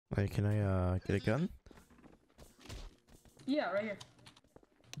Hey, can I get a gun? Yeah, right here.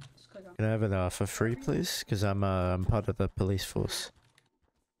 Just click on. Can I have it for free, please? Because I'm part of the police force.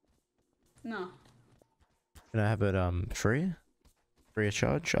 No. Can I have it free? Free of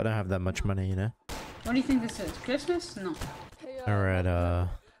charge? I don't have that much money, you know. What do you think this is? Christmas? No. Hey, Alright,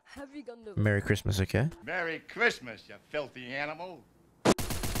 have you gone to Merry Christmas, okay? Merry Christmas, you filthy animal. And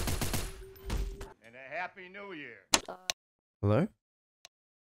a Happy New Year. Hello?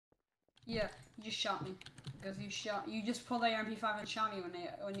 Yeah, you just shot me. Because you just pulled out your MP5 and shot me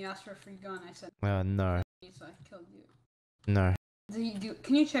when you asked for a free gun. I said, No. so I killed you. No.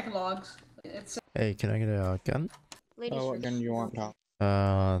 Can you check logs? It's Hey, can I get a gun? Oh, what gun do you want?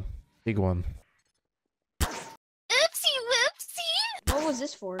 Big one. Oopsie whoopsie! What was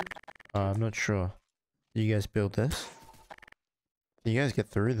this for? I'm not sure. Did you guys build this? Did you guys get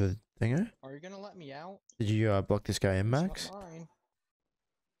through the thinger? Are you gonna let me out? Did you block this guy in, Max? It's not mine.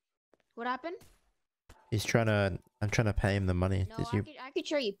 What happened? He's trying to. I'm trying to pay him the money. No, Did you? I could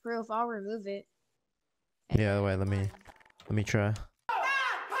show you proof. I'll remove it. Yeah, wait. Let me try.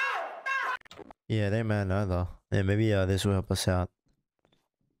 Yeah, they ain't mad either. Yeah, maybe this will help us out.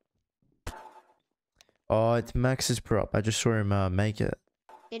 Oh, it's Max's prop. I just saw him make it.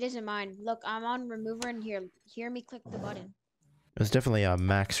 It isn't mine. Look, I'm on remover and hear me click the button. It was definitely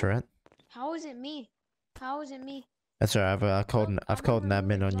Max, right? How is it me? How is it me? That's alright. I've called an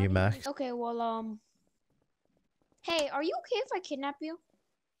admin on you, Max. Okay, well, hey, are you okay if I kidnap you?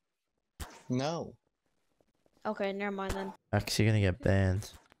 No. Okay, never mind then. Max, you're gonna get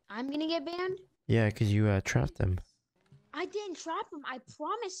banned. I'm gonna get banned? Yeah, because you trapped him. I didn't trap him. I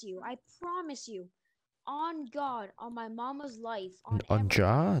promise you. I promise you. On God, on my mama's life. On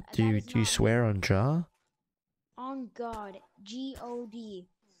Jar? Do you swear on Jar? On God, G-O-D.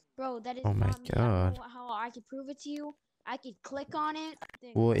 Bro, that is Oh my not me. God. I don't know how I could prove it to you. I could click on it.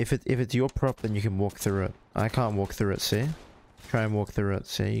 Well, if it's your prop, then you can walk through it. I can't walk through it. See? Try and walk through it.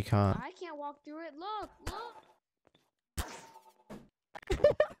 See? You can't. I can't walk through it. Look, look.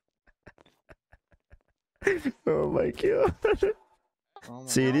 Oh my God. Oh my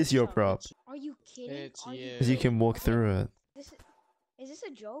See, it God. is your prop. Are you kidding? It's Are you. Because you can walk through it. Is this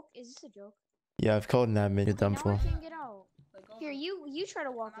a joke? Is this a joke? Yeah, I've called an admin. You're done Now for. I can't get out. Here, you try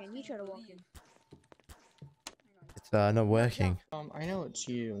to walk in. You try to walk in. It's not working. I know it's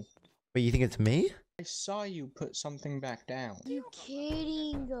you. Wait, you think it's me? I saw you put something back down. You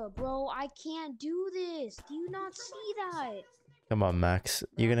kidding, bro? I can't do this. Do you not see that? Come on, Max.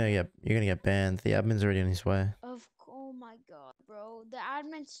 You're gonna get banned. The admin's already on his way. Oh my God, bro. The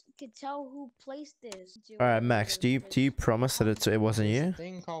admins could tell who placed this. All right, Max. Do you promise that it wasn't There's you? a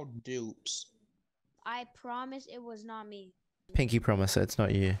thing called dupes. I promise it was not me. Pinky promise that it's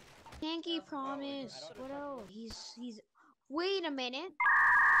not you. Pinky promise. What else? He's. Wait a minute.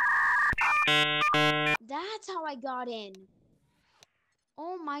 That's how I got in.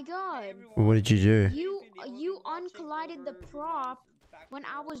 Oh my God. What did you do? You uncollided the prop when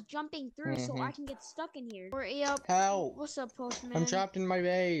I was jumping through, so I can get stuck in here. Yep. Help! What's up, postman? I'm trapped in my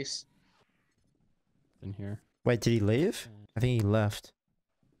base. In here. Wait, did he leave? I think he left.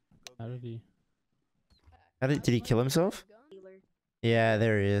 How did he? Did he kill himself? Yeah,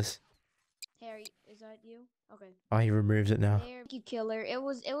 there he is. Harry, is that you? Okay. Oh, he removes it now. There, you killer. It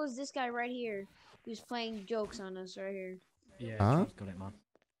was this guy right here who's playing jokes on us right here. Yeah, Huh? got it, man.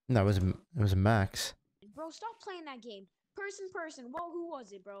 No, it was Max. Bro, stop playing that game. Person. Whoa, who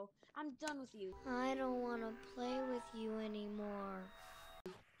was it, bro? I'm done with you. I don't want to play with you anymore.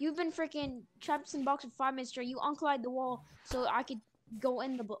 You've been freaking trapped in the box for 5 minutes straight. You uncollided the wall so I could go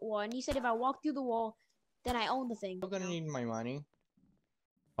in the wall. And you said if I walk through the wall, then I own the thing. I'm gonna need my money.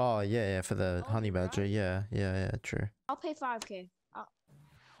 Oh yeah, for the honey badger. Yeah, true. I'll pay 5K.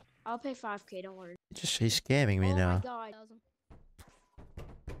 I'll pay 5K. Don't worry. He's scamming me now. Oh my God.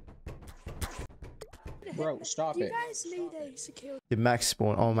 Bro, stop it. guys need a security. Did Max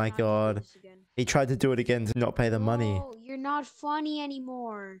spawn? Oh my God. He tried to do it again to not pay the money. Oh, you're not funny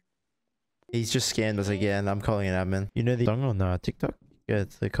anymore. He's just scammed us again. I'm calling an admin. You know the song on TikTok? Yeah,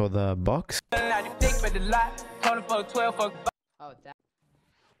 they call the box.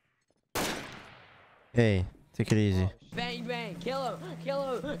 Hey, take it easy. Bang bang, kill him,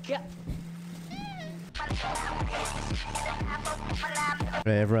 kill.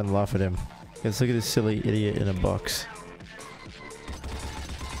 Hey, everyone laugh at him. Let's look at this silly idiot in a box.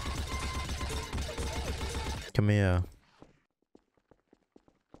 Come here.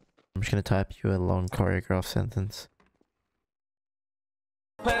 I'm just gonna type you a long choreographed sentence.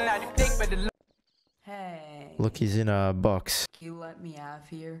 Hey. Look, he's in a box. You let me out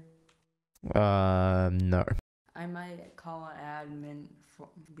here. No. I might call an admin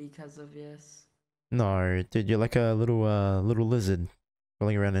because of this. No, dude, you're like a little lizard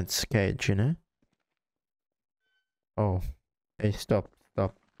rolling around in its cage, you know? Oh. Hey, stop.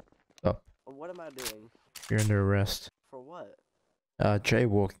 What am I doing? You're under arrest. For what?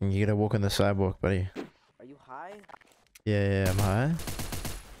 Jaywalking. You gotta walk on the sidewalk, buddy. Are you high? Yeah, I'm high.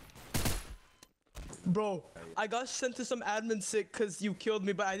 Bro, I got sent to some admin sick because you killed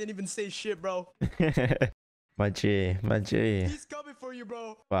me, but I didn't even say shit, bro. My G. He's coming for you,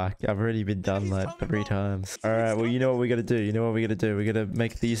 bro. Fuck, I've already been done He's like coming, 3 bro. times. He's Alright, well, you know coming. what we gotta do. We gotta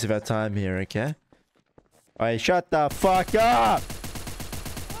make the use of our time here, okay? Alright, shut the fuck up!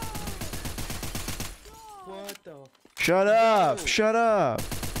 What the? Shut up!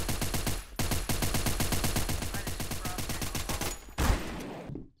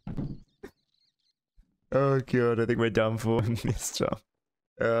 Oh god, I think we're done for this job.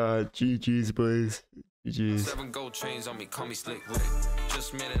 GG's, boys. GG's. 7 gold chains on me, call me Slick Rick.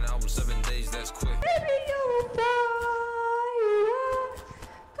 Just made an album, 7 days, that's quick. Make it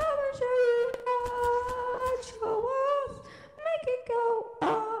go,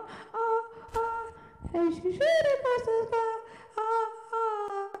 hey, she should have